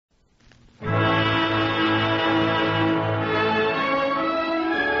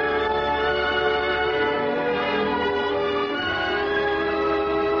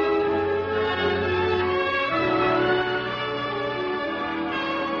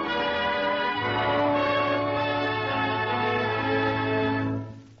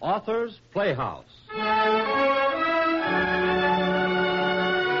Author's Playhouse.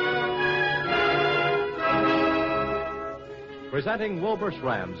 Presenting Wilbur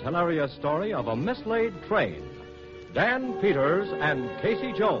Schramm's hilarious story of a mislaid train. Dan Peters and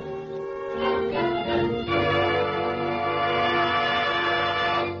Casey Jones.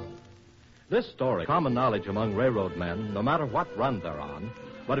 This story, common knowledge among railroad men, no matter what run they're on.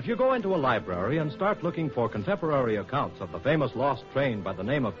 But if you go into a library and start looking for contemporary accounts of the famous lost train by the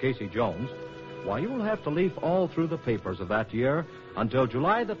name of Casey Jones, why, you will have to leaf all through the papers of that year until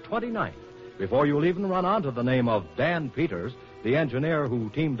July the 29th before you'll even run onto the name of Dan Peters, the engineer who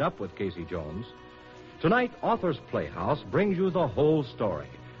teamed up with Casey Jones. Tonight, Author's Playhouse brings you the whole story,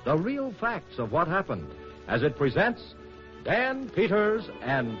 the real facts of what happened, as it presents Dan Peters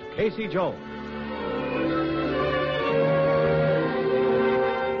and Casey Jones.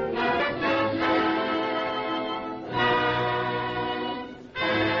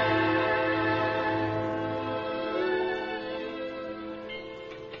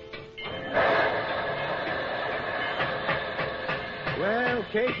 Well,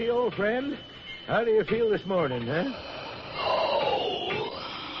 Casey, old friend, how do you feel this morning, huh?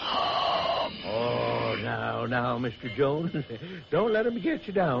 Oh, now, Mr. Jones, don't let him get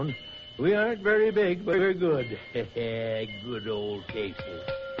you down. We aren't very big, but we're good. Good old Casey.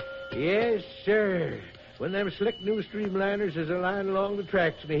 Yes, sir. When them slick new streamliners is lying along the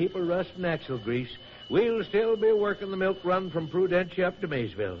tracks in a heap of rust and axle grease, we'll still be working the milk run from Prudentia up to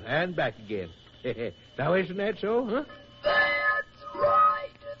Maysville and back again. Now, isn't that so, huh? That's right.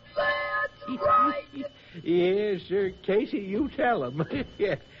 Yes, sir. Casey, you tell him.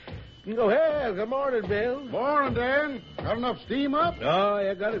 Yeah. Go ahead. Good morning, Bill. Morning, Dan. Got enough steam up? Oh,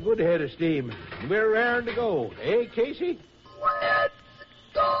 I got a good head of steam. We're raring to go. Eh, Casey? Let's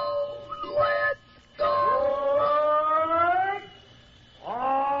go.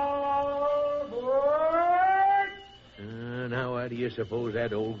 All aboard! Now, why do you suppose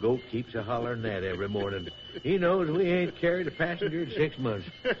that old goat keeps a-hollering that every morning? He knows we ain't carried a passenger in 6 months.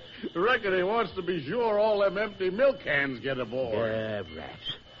 Reckon he wants to be sure all them empty milk cans get aboard.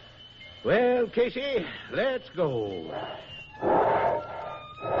 Rats. Well, Casey, let's go.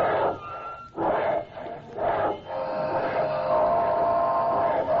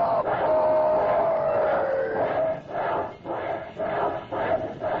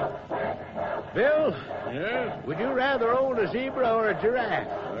 Bill? Yes? Would you rather own a zebra or a giraffe?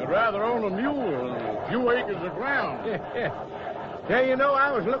 I'd rather own a mule and a few acres of ground. Hey, you know,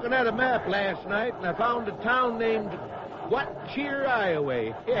 I was looking at a map last night, and I found a town named What Cheer,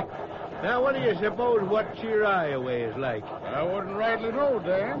 Iowa. Now, what do you suppose What Cheer, Iowa is like? I wouldn't rightly know,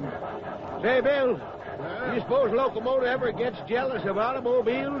 Dan. Say, Bill, do you suppose Locomotive ever gets jealous of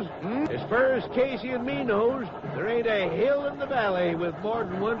automobiles? As far as Casey and me knows, there ain't a hill in the valley with more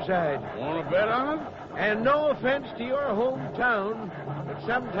than one side. Want to bet on it? And no offense to your hometown, but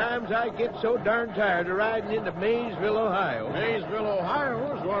sometimes I get so darn tired of riding into Maysville, Ohio. Maysville,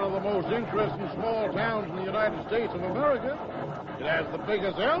 Ohio is one of the most interesting small towns in the United States of America. It has the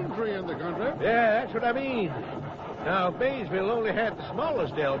biggest elm tree in the country. Yeah, that's what I mean. Now, if Maysville only had the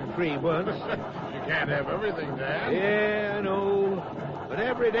smallest elm tree once. You can't have everything, Dan. Yeah, I know. But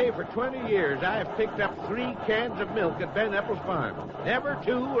every day for 20 years, I've picked up 3 cans of milk at Ben Epple's farm. Never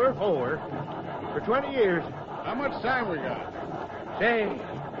 2 or 4. For 20 years. How much time we got? Say,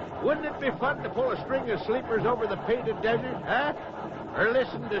 wouldn't it be fun to pull a string of sleepers over the painted desert, huh? Or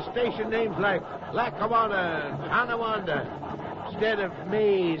listen to station names like Lackawanna and Tonawanda instead of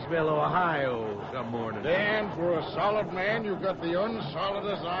Maysville, Ohio, some morning. Dan, for a solid man, you've got the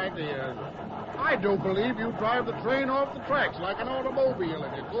unsolidest ideas. I don't believe you'd drive the train off the tracks like an automobile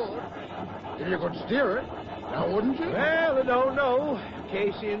if you could. If you could steer it, now wouldn't you? Well, I don't know.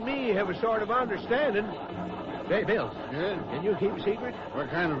 Casey and me have a sort of understanding. Hey, Bill. Yeah? Can you keep a secret? What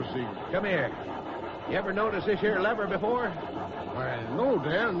kind of a secret? Come here. You ever noticed this here lever before? Why, no,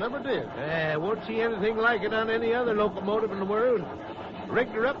 Dan, never did. Won't see anything like it on any other locomotive in the world.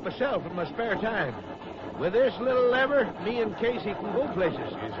 Rigged her up myself in my spare time. With this little lever, me and Casey can go places.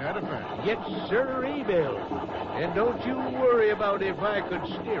 Is that a fact? Yes, sir, Bill. And don't you worry about if I could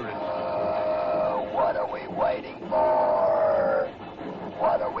steer it. What are we waiting for?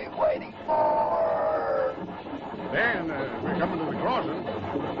 What are we waiting for? Dan, we're coming to the crossing.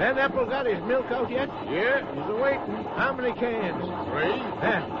 Ben Epple got his milk out yet? Yeah, he's a-waiting. How many cans? 3.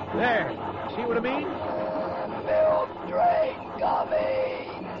 There. See what I mean? Milk train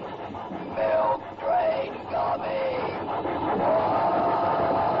coming. Milk train coming.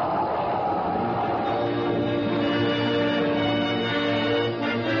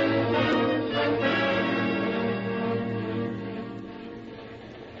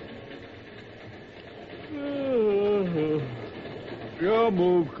 Your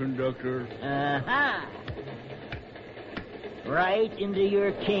move, conductor. Uh-huh. Right into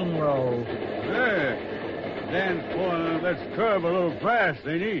your king roll. Hey, Dan's pulling that curve a little fast,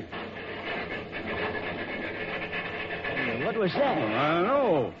 ain't he? What was that? I don't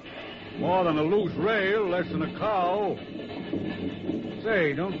know. More than a loose rail, less than a cow.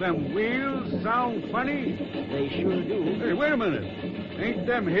 Say, don't them wheels sound funny? They sure do. Hey, wait a minute. Ain't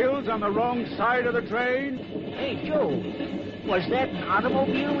them hills on the wrong side of the train? Hey, Joe, was that an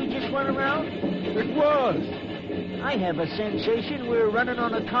automobile we just went around? It was. I have a sensation we're running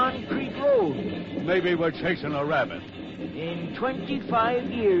on a concrete road. Maybe we're chasing a rabbit. In 25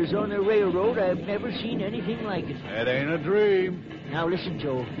 years on the railroad, I've never seen anything like it. That ain't a dream. Now, listen,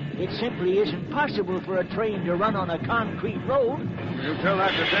 Joe. It simply isn't possible for a train to run on a concrete road. You tell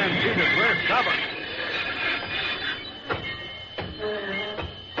that to Dan Peters. We're stopping.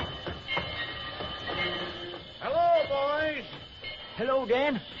 Hello, boys. Hello,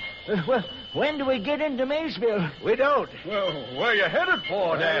 Dan. Well, when do we get into Maysville? We don't. Well, where you headed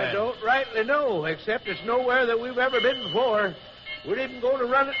for, Dan? I don't rightly know, except it's nowhere that we've ever been before. We didn't go to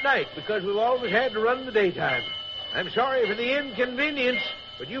run at night because we've always had to run in the daytime. I'm sorry for the inconvenience,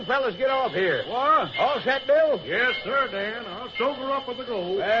 but you fellas get off here. What? All set, Bill? Yes, sir, Dan. I'll sober up with the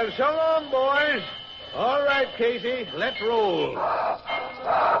gold. Well, so long, boys. All right, Casey, let's roll.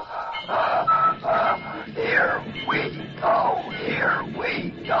 Here we go, here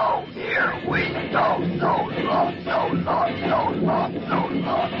we go, here we go. So long, so long, so long, so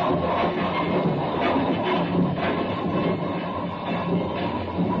long.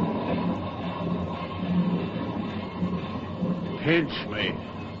 Pinch me.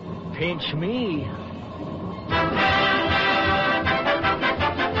 Pinch me.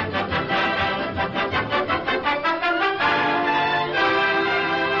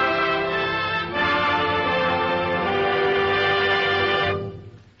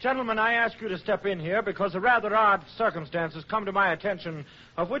 Gentlemen, I ask you to step in here because a rather odd circumstances come to my attention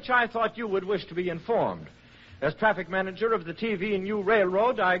of which I thought you would wish to be informed. As traffic manager of the TV&U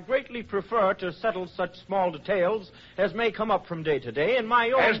Railroad, I greatly prefer to settle such small details as may come up from day to day in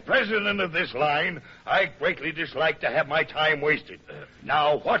my own... As president of this line, I greatly dislike to have my time wasted.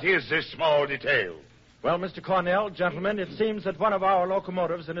 Now, what is this small detail? Well, Mr. Cornell, gentlemen, it seems that one of our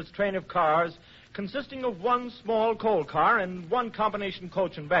locomotives and its train of cars, consisting of one small coal car and one combination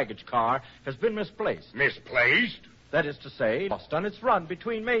coach and baggage car, has been misplaced. Misplaced? That is to say, lost on its run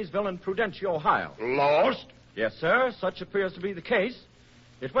between Maysville and Prudentia, Ohio. Lost? Yes, sir. Such appears to be the case.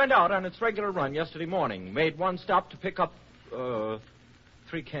 It went out on its regular run yesterday morning, made one stop to pick up,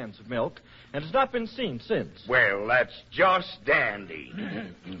 3 cans of milk, and has not been seen since. Well, that's just dandy.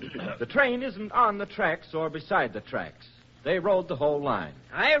 The train isn't on the tracks or beside the tracks. They rode the whole line.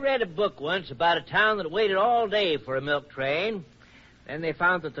 I read a book once about a town that waited all day for a milk train. Then they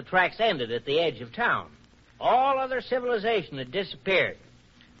found that the tracks ended at the edge of town. All other civilization had disappeared.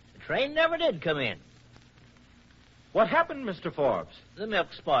 The train never did come in. What happened, Mr. Forbes? The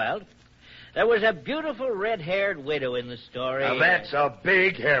milk spoiled. There was a beautiful red-haired widow in the story. Now, that's a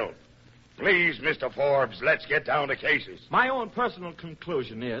big help. Please, Mr. Forbes, let's get down to cases. My own personal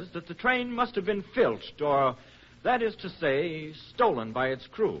conclusion is that the train must have been filched, or, that is to say, stolen by its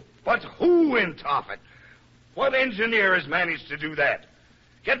crew. But who in Tophet? What engineer has managed to do that?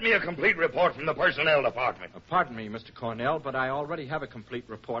 Get me a complete report from the personnel department. Pardon me, Mr. Cornell, but I already have a complete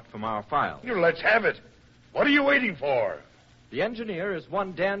report from our files. Let's have it. What are you waiting for? The engineer is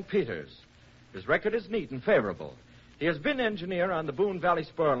one Dan Peters. His record is neat and favorable. He has been engineer on the Boone Valley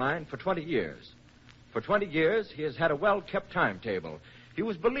Spur Line for 20 years. For 20 years, he has had a well-kept timetable. He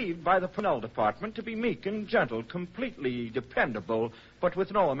was believed by the personnel department to be meek and gentle, completely dependable, but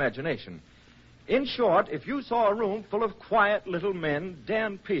with no imagination. In short, if you saw a room full of quiet little men,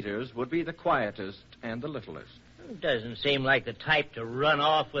 Dan Peters would be the quietest and the littlest. Doesn't seem like the type to run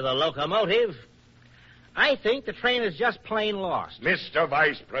off with a locomotive. I think the train is just plain lost. Mr.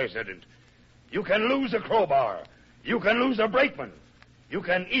 Vice President, you can lose a crowbar. You can lose a brakeman. You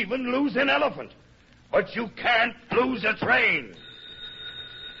can even lose an elephant. But you can't lose a train.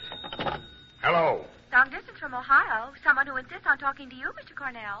 Hello. Long distance from Ohio. Someone who insists on talking to you, Mr.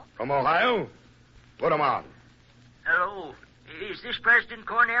 Cornell. From Ohio? Put 'em on. Hello. Is this President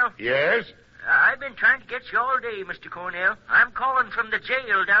Cornell? Yes? I've been trying to get you all day, Mr. Cornell. I'm calling from the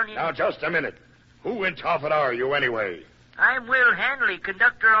jail down in... Now, just a minute. Who in Tophet are you, anyway? I'm Will Hanley,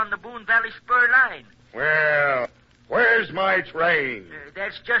 conductor on the Boone Valley Spur Line. Well, where's my train?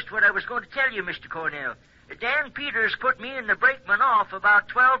 That's just what I was going to tell you, Mr. Cornell. Dan Peters put me and the brakeman off about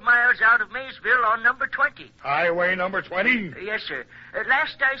 12 miles out of Maysville on number 20. Highway number 20? Yes, sir.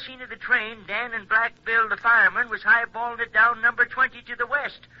 Last I seen of the train, Dan and Black Bill, the fireman, was highballing it down number 20 to the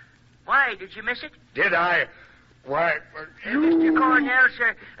west. Why, did you miss it? Did I? Why, Mr. Cornell,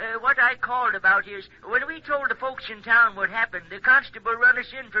 sir, what I called about is, when we told the folks in town what happened, the constable run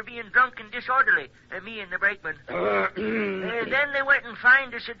us in for being drunk and disorderly, me and the brakeman. Then they went and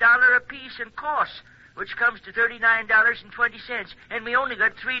fined us $1 apiece in costs, which comes to $39.20, and we only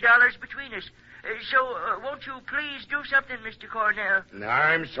got $3 between us. So, won't you please do something, Mr. Cornell?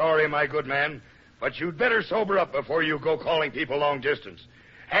 I'm sorry, my good man, but you'd better sober up before you go calling people long distance.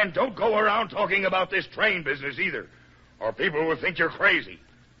 And don't go around talking about this train business either, or people will think you're crazy.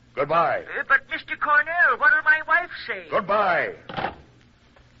 Goodbye. But, Mr. Cornell, what'll my wife say? Goodbye.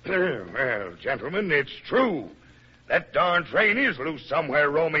 Well, gentlemen, it's true. That darn train is loose somewhere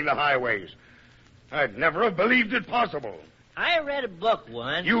roaming the highways. I'd never have believed it possible. I read a book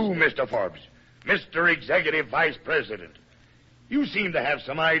once. You, Mr. Forbes, Mr. Executive Vice President. You seem to have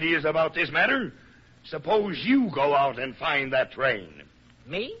some ideas about this matter. Suppose you go out and find that train.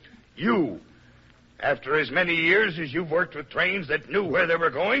 Me? You. After as many years as you've worked with trains that knew where they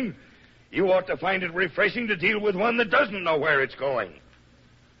were going, you ought to find it refreshing to deal with one that doesn't know where it's going.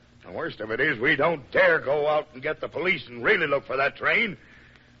 The worst of it is we don't dare go out and get the police and really look for that train,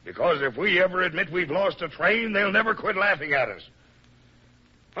 because if we ever admit we've lost a train, they'll never quit laughing at us.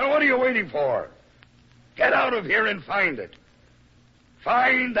 Well, what are you waiting for? Get out of here and find it.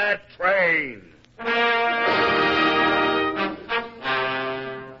 Find that train.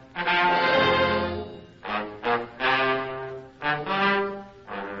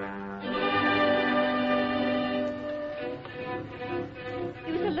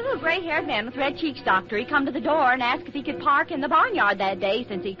 Gray-haired man with red cheeks, doctor. He come to the door and asked if he could park in the barnyard that day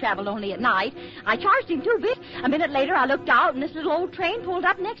since he traveled only at night. I charged him 2 bits. A minute later, I looked out, and this little old train pulled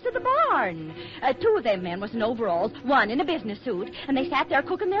up next to the barn. 2 of them men was in overalls, one in a business suit, and they sat there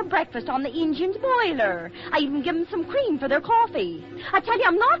cooking their breakfast on the engine's boiler. I even give them some cream for their coffee. I tell you,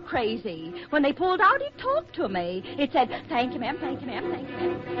 I'm not crazy. When they pulled out, it talked to me. It said, "Thank you, ma'am, thank you, ma'am, thank you,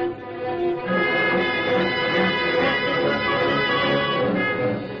 ma'am."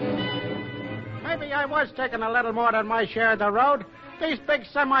 Maybe I was taking a little more than my share of the road. These big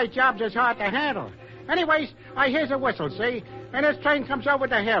semi-jobs is hard to handle. Anyways, I hears a whistle, see? And this train comes over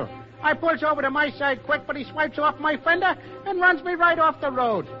the hill. I pulls over to my side quick, but he swipes off my fender and runs me right off the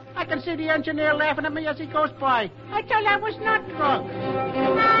road. I can see the engineer laughing at me as he goes by. I tell you, I was not drunk.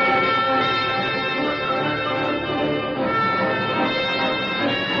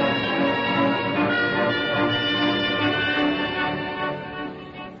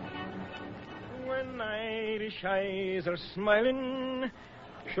 Eyes are smiling,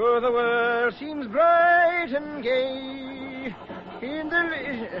 sure the world seems bright and gay. In the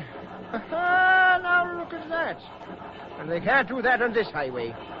now look at that. And they can't do that on this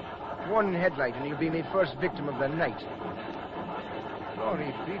highway. 1 headlight, and he'll be my first victim of the night.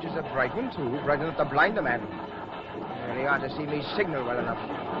 Glory Beach is a bright one, too, bright enough to blind a man. Well, he ought to see me signal well enough.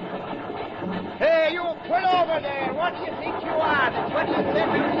 Hey, you pull over there. What do you think you are? The 20th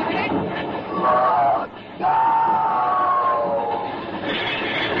century?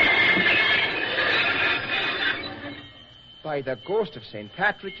 By the ghost of St.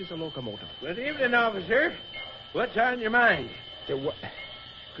 Patrick, is a locomotive. Good evening, officer. What's on your mind?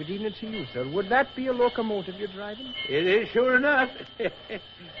 Good evening to you, sir. Would that be a locomotive you're driving? It is, sure enough.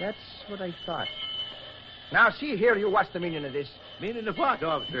 That's what I thought. Now, see here, you, what's the meaning of this? Meaning of what,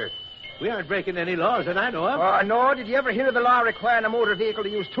 officer? We aren't breaking any laws that I know of. Oh, no. Did you ever hear of the law requiring a motor vehicle to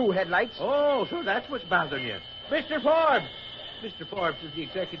use 2 headlights? Oh, so that's what's bothering you. Mr. Forbes! Mr. Forbes is the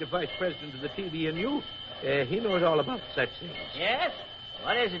executive vice president of the TVNU. He knows all about such things. Yes?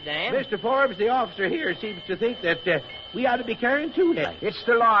 What is it, Dan? Mr. Forbes, the officer here, seems to think that we ought to be carrying 2 headlights. It's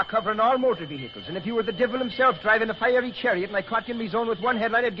the law covering all motor vehicles. And if you were the devil himself driving a fiery chariot and I caught you in my zone with 1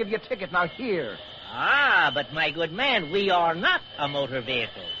 headlight, I'd give you a ticket. Now, here. Ah, but my good man, we are not a motor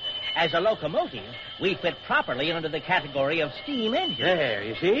vehicle. As a locomotive, we fit properly under the category of steam engines. There,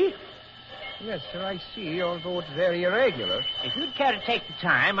 you see? Yes, sir, I see, although it's very irregular. If you'd care to take the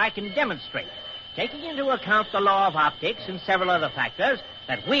time, I can demonstrate, taking into account the law of optics and several other factors,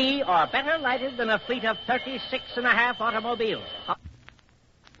 that we are better lighted than a fleet of 36.5 automobiles.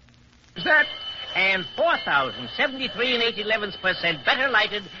 Is that? And 4,073 and 8/11% better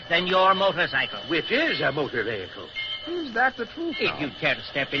lighted than your motorcycle. Which is a motor vehicle. Is that the truth? If you'd care to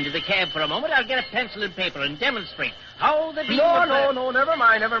step into the cab for a moment, I'll get a pencil and paper and demonstrate how the... No, never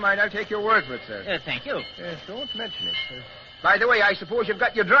mind. I'll take your word for it, sir. Thank you. Yes, don't mention it, sir. By the way, I suppose you've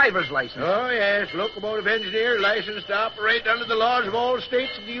got your driver's license. Oh, yes, locomotive engineer, licensed to operate under the laws of all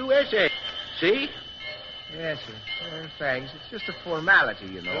states of the USA. See? Yes, sir. Thanks. It's just a formality,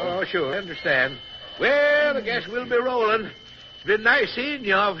 you know. Oh, sure, I understand. Well, I guess we'll be rolling. It's been nice seeing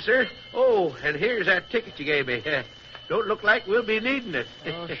you, officer. Oh, and here's that ticket you gave me. Don't look like we'll be needing it.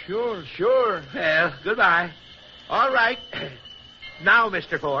 Oh, sure. Well, goodbye. All right. Now,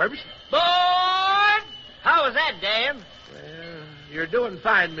 Mr. Forbes. Board! How was that, Dan? Well, you're doing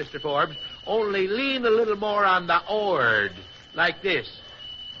fine, Mr. Forbes. Only lean a little more on the oard. Like this.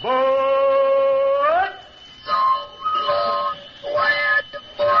 Board! So long,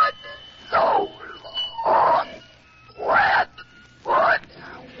 Redfoot. So long, Redfoot.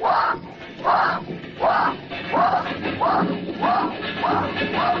 Wah, wah, wah, wah, wah, wah,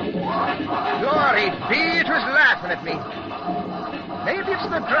 wah, wah. Glory be, it was laughing at me. Maybe it's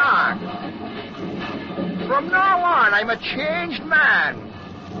the drug. From now on, I'm a changed man.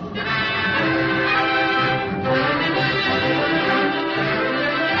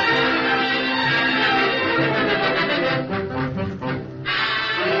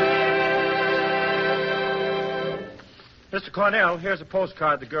 Mr. Cornell, here's a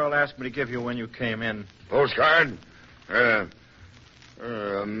postcard the girl asked me to give you when you came in. Postcard?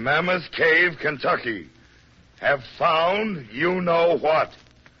 Mammoth Cave, Kentucky. Have found you know what.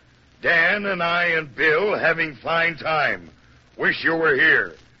 Dan and I and Bill having fine time. Wish you were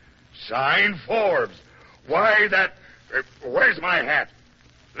here. Signed, Forbes. Why, that... where's my hat?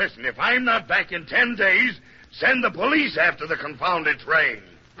 Listen, if I'm not back in 10 days, send the police after the confounded train.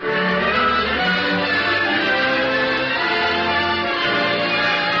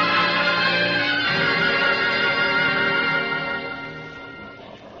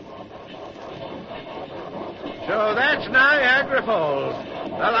 So that's Niagara Falls.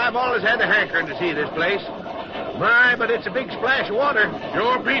 Well, I've always had a hankering to see this place. My, but it's a big splash of water.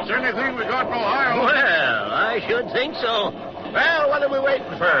 Sure beats anything we got in Ohio. Well, I should think so. Well, what are we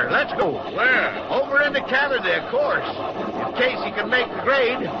waiting for? Let's go. Where? Over into Canada, of course. In case he can make the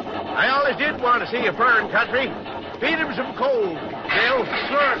grade. I always did want to see a fern country. Feed him some coal, Bill.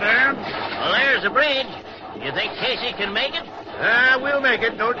 Sure, Dan. Well, there's a bridge. You think Casey can make it? We'll make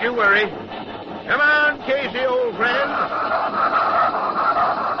it, don't you worry. Come on, Casey, old friend.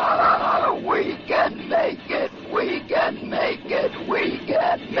 We can make it. We can make it. We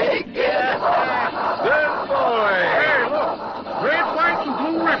can make it. Good boy. Hey, look. Red, white, and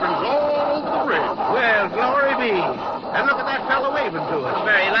blue ribbons all over the bridge. Well, glory be. And look at that fellow waving to us.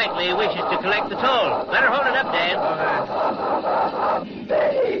 Very likely he wishes to collect the toll. Better hold it up, Dan.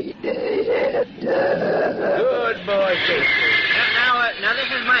 Made it. Good boy, Casey. Now,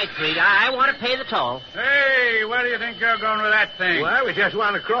 this is my street. I want to pay the toll. Hey, where do you think you're going with that thing? Well, we just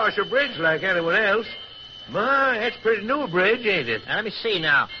want to cross a bridge like anyone else. My, that's a pretty new bridge, ain't it? Now, let me see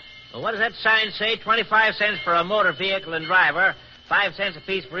now. Well, what does that sign say? 25 cents for a motor vehicle and driver, 5 cents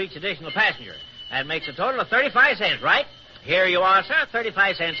apiece for each additional passenger. That makes a total of 35 cents, right? Here you are, sir.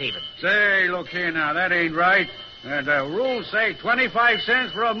 35 cents even. Say, look here now. That ain't right. The rules say 25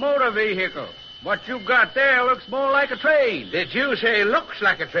 cents for a motor vehicle. What you got there looks more like a train. Did you say looks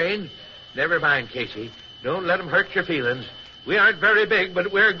like a train? Never mind, Casey. Don't let 'em hurt your feelings. We aren't very big,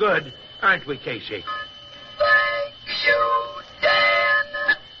 but we're good. Aren't we, Casey? Thank you,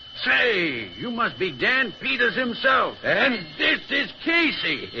 Dan. Say, you must be Dan Peters himself. And this is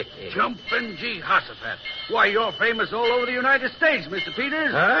Casey. Jumpin' Jehoshaphat. Why, you're famous all over the United States, Mr.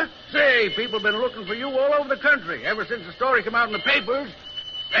 Peters. Huh? Say, people have been looking for you all over the country ever since the story came out in the papers.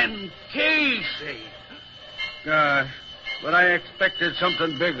 And Casey. Gosh, but I expected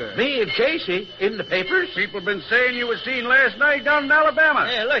something bigger. Me and Casey in the papers? People have been saying you were seen last night down in Alabama.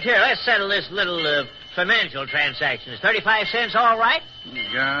 Hey, look here. Let's settle this little financial transaction. Is 35 cents all right?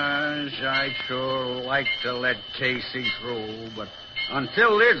 Gosh, I'd sure like to let Casey through, but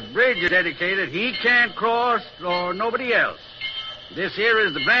until this bridge is dedicated, he can't cross or nobody else. This here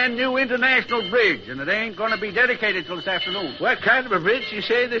is the brand new international bridge, and it ain't going to be dedicated till this afternoon. What kind of a bridge you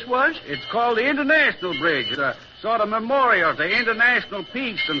say this was? It's called the International Bridge. It's a sort of memorial to international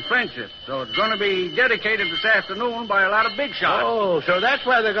peace and friendship. So it's going to be dedicated this afternoon by a lot of big shots. Oh, so that's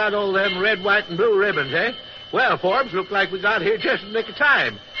why they got all them red, white, and blue ribbons, eh? Well, Forbes, look like we got here just in the nick of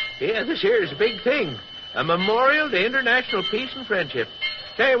time. Yeah, this here is a big thing. A memorial to international peace and friendship.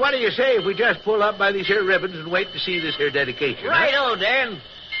 Hey, what do you say if we just pull up by these here ribbons and wait to see this here dedication? Right-o, Dan.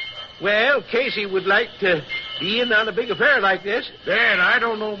 Well, Casey would like to be in on a big affair like this. Dan, I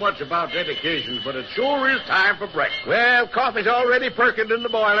don't know much about dedications, but it sure is time for breakfast. Well, coffee's already perking in the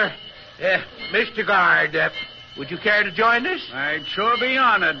boiler. Mr. Guard, would you care to join us? I'd sure be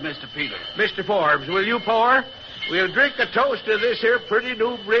honored, Mr. Peters. Mr. Forbes, will you pour? we'll drink a toast to this here pretty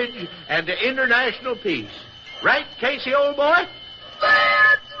new bridge and to international peace. Right, Casey, old boy?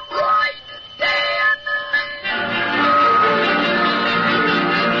 That's right, Dan.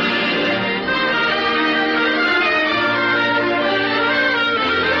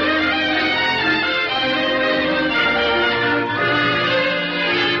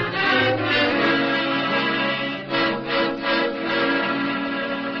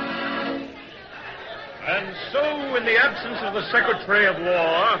 And so, in the absence of the Secretary of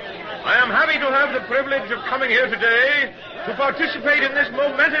War, I am happy to have the privilege of coming here today to participate in this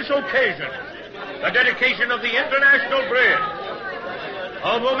momentous occasion, the dedication of the International Bridge.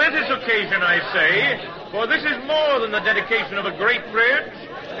 A momentous occasion, I say, for this is more than the dedication of a great bridge.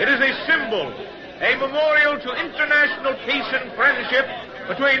 It is a symbol, a memorial to international peace and friendship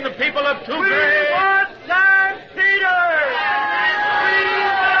between the people of two great... We want Dan Peters!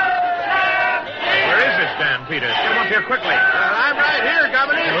 Where is this Dan Peters? Come up here quickly. I'm right here,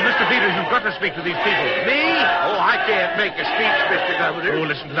 Governor. Well, Mr. Peters, you've got to speak to these people. Me? Oh, I can't make a speech, Mr. Governor. Oh,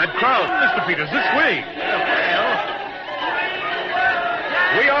 listen to that crowd. Mr. Peters, this way. Well,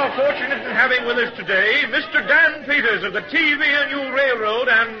 we are fortunate in having with us today Mr. Dan Peters of the TV&U Railroad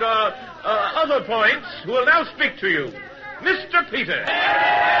and other points who will now speak to you. Mr. Peters.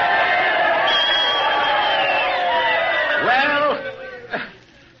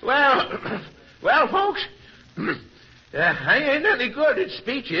 Well, folks, I ain't any good at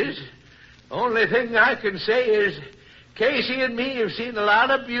speeches. Only thing I can say is Casey and me have seen a lot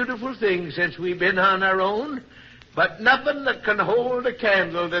of beautiful things since we've been on our own, but nothing that can hold a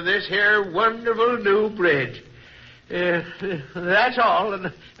candle to this here wonderful new bridge. That's all,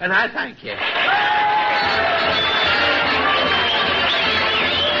 and I thank you.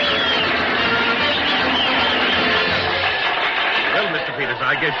 Well, Mr. Peters,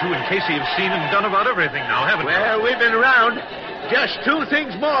 I guess you and Casey have seen and done about everything now, haven't you? Well, we've been around. Just two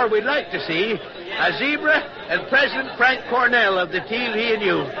things more we'd like to see. A zebra and President Frank Cornell of the TV&U.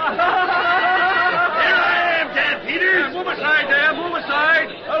 Here I am, Dan Peters. Move aside, Dan. Move aside.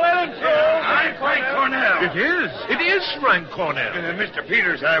 Let him through. I'm Frank Cornell. It is Frank Cornell. Mr.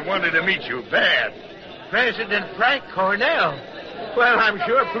 Peters, I wanted to meet you bad. President Frank Cornell? Well, I'm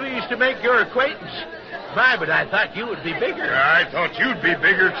sure pleased to make your acquaintance. My, but I thought you would be bigger. I thought you'd be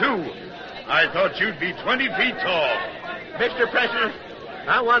bigger, too. I thought you'd be 20 feet tall. Mr. President,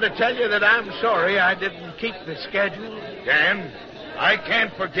 I want to tell you that I'm sorry I didn't keep the schedule. Dan, I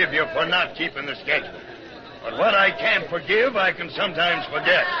can't forgive you for not keeping the schedule. But what I can't forgive, I can sometimes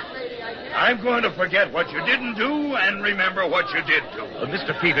forget. I'm going to forget what you didn't do and remember what you did do.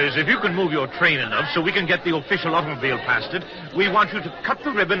 Mr. Peters, if you can move your train enough so we can get the official automobile past it, we want you to cut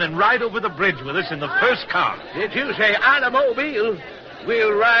the ribbon and ride over the bridge with us in the first car. Did you say automobile?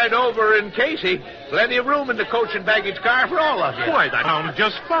 We'll ride over in Casey. Plenty of room in the coach and baggage car for all of you. Why, that sounds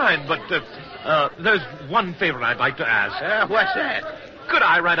just fine, but there's one favor I'd like to ask. What's that? Could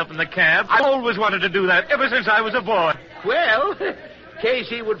I ride up in the cab? I've always wanted to do that ever since I was a boy. Well,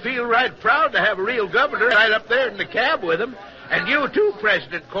 Casey would feel right proud to have a real governor right up there in the cab with him. And you, too,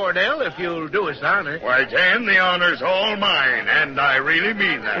 President Cornell, if you'll do us the honor. Why, Dan, the honor's all mine, and I really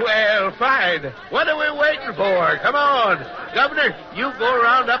mean that. Well, fine. What are we waiting for? Come on. Governor, you go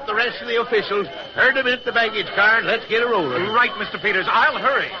around up the rest of the officials, herd them into the baggage car, and let's get a rolling. Right, Mr. Peters. I'll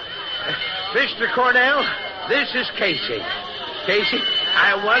hurry. Mr. Cornell, this is Casey. Casey,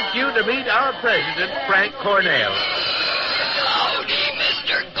 I want you to meet our president, Frank Cornell. Howdy,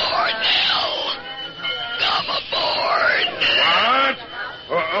 Mr. Cornell. Come aboard.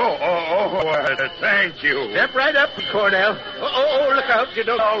 What? Thank you. Step right up, Cornell. Look out. You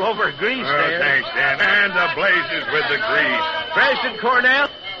don't all over grease there. Thanks, Dan. And the blazes with the grease. President Cornell,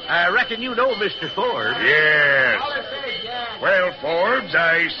 I reckon you know Mr. Ford. Yes. Well, Forbes,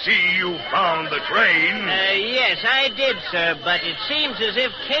 I see you found the train. Yes, I did, sir, but it seems as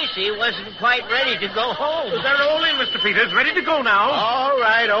if Casey wasn't quite ready to go home. They're rolling, Mr. Peters. Ready to go now. All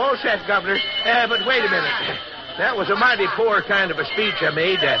right, all set, Governor. But wait a minute. That was a mighty poor kind of a speech I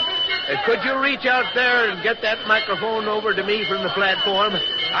made. Could you reach out there and get that microphone over to me from the platform?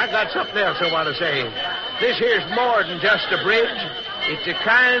 I got something else I want to say. This here's more than just a bridge. It's a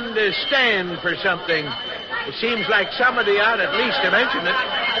kind of stand for something. It seems like somebody ought at least to mention it.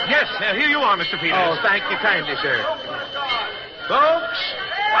 Yes, here you are, Mr. Peters. Oh, thank you kindly, sir. Folks,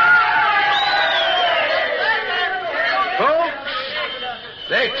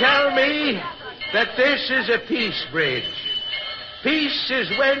 they tell me that this is a peace bridge. Peace is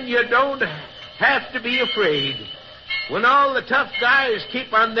when you don't have to be afraid. When all the tough guys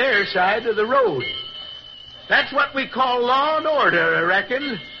keep on their side of the road. That's what we call law and order, I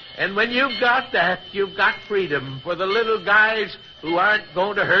reckon. And when you've got that, you've got freedom for the little guys who aren't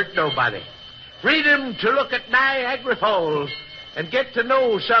going to hurt nobody. Freedom to look at Niagara Falls and get to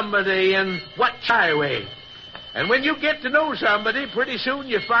know somebody and watch highway. And when you get to know somebody, pretty soon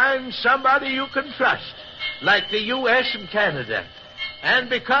you find somebody you can trust, like the U.S. and Canada.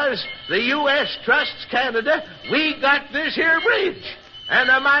 And because the U.S. trusts Canada, we got this here bridge. And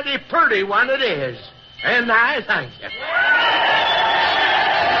a mighty pretty one it is. And I thank you.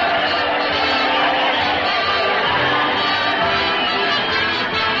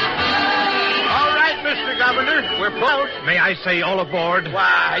 All right, Mr. Governor, we're both. May I say all aboard?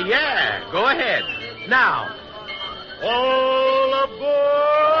 Why, yeah, go ahead. Now, all aboard!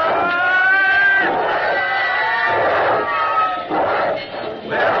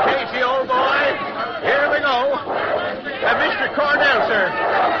 Well, Casey, old boy, here we go. Mr. Cornell, sir,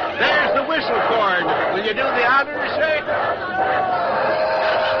 there's the whistle cord. Will you do the honors, sir?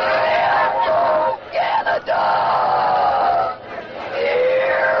 Canada!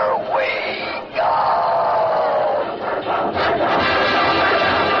 Here we go!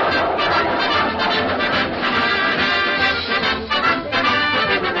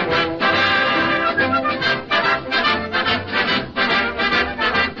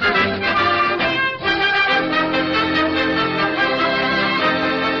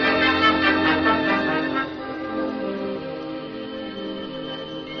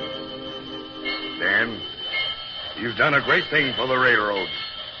 You've done a great thing for the railroad.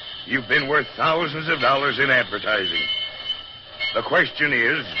 You've been worth thousands of dollars in advertising. The question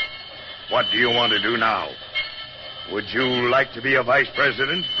is, what do you want to do now? Would you like to be a vice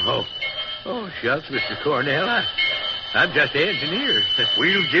president? Oh, shucks, Mr. Cornell. I'm just an engineer.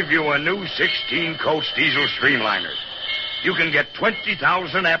 We'll give you a new 16-coach diesel streamliner. You can get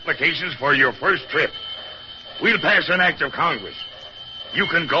 20,000 applications for your first trip. We'll pass an act of Congress. You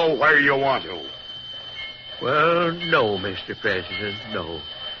can go where you want to. Well, no, Mr. President, no.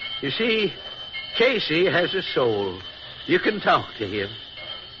 You see, Casey has a soul. You can talk to him.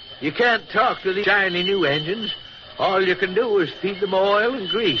 You can't talk to these shiny new engines. All you can do is feed them oil and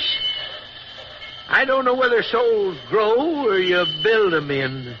grease. I don't know whether souls grow or you build them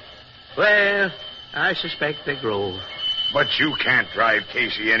in. Well, I suspect they grow. But you can't drive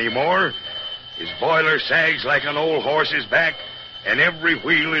Casey anymore. His boiler sags like an old horse's back, and every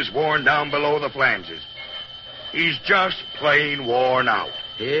wheel is worn down below the flanges. He's just plain worn out.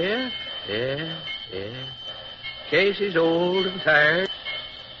 Yeah. Casey's old and tired.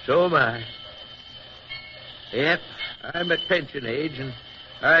 So am I. Yep, I'm at pension age, and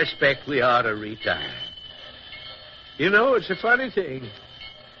I expect we ought to retire. You know, it's a funny thing.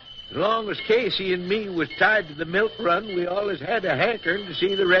 As long as Casey and me was tied to the milk run, we always had a hankering to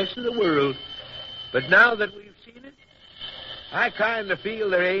see the rest of the world. But now that we've seen it, I kind of feel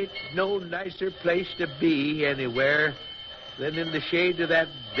there ain't no nicer place to be anywhere than in the shade of that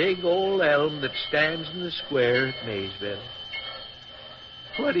big old elm that stands in the square at Maysville.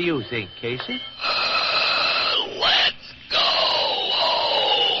 What do you think, Casey? Let's go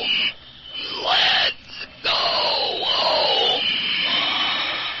home. Let's go home.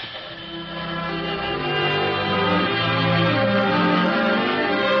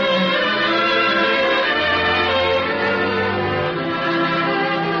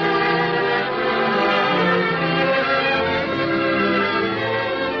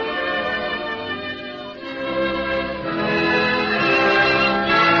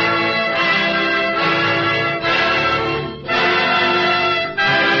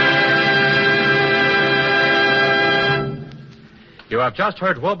 You have just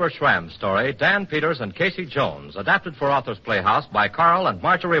heard Wilbur Schramm's story, Dan Peters and Casey Jones, adapted for Authors Playhouse by Carl and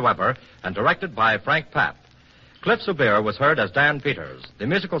Marjorie Weber and directed by Frank Papp. Cliff Subir was heard as Dan Peters. The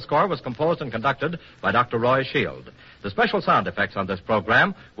musical score was composed and conducted by Dr. Roy Shield. The special sound effects on this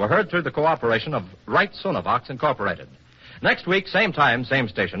program were heard through the cooperation of Wright Sonovox Incorporated. Next week, same time, same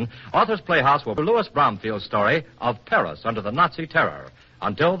station, Authors Playhouse will be Louis Bromfield's story of Paris under the Nazi terror,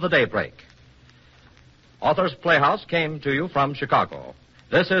 Until the Daybreak. Authors Playhouse came to you from Chicago.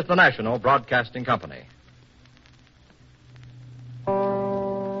 This is the National Broadcasting Company.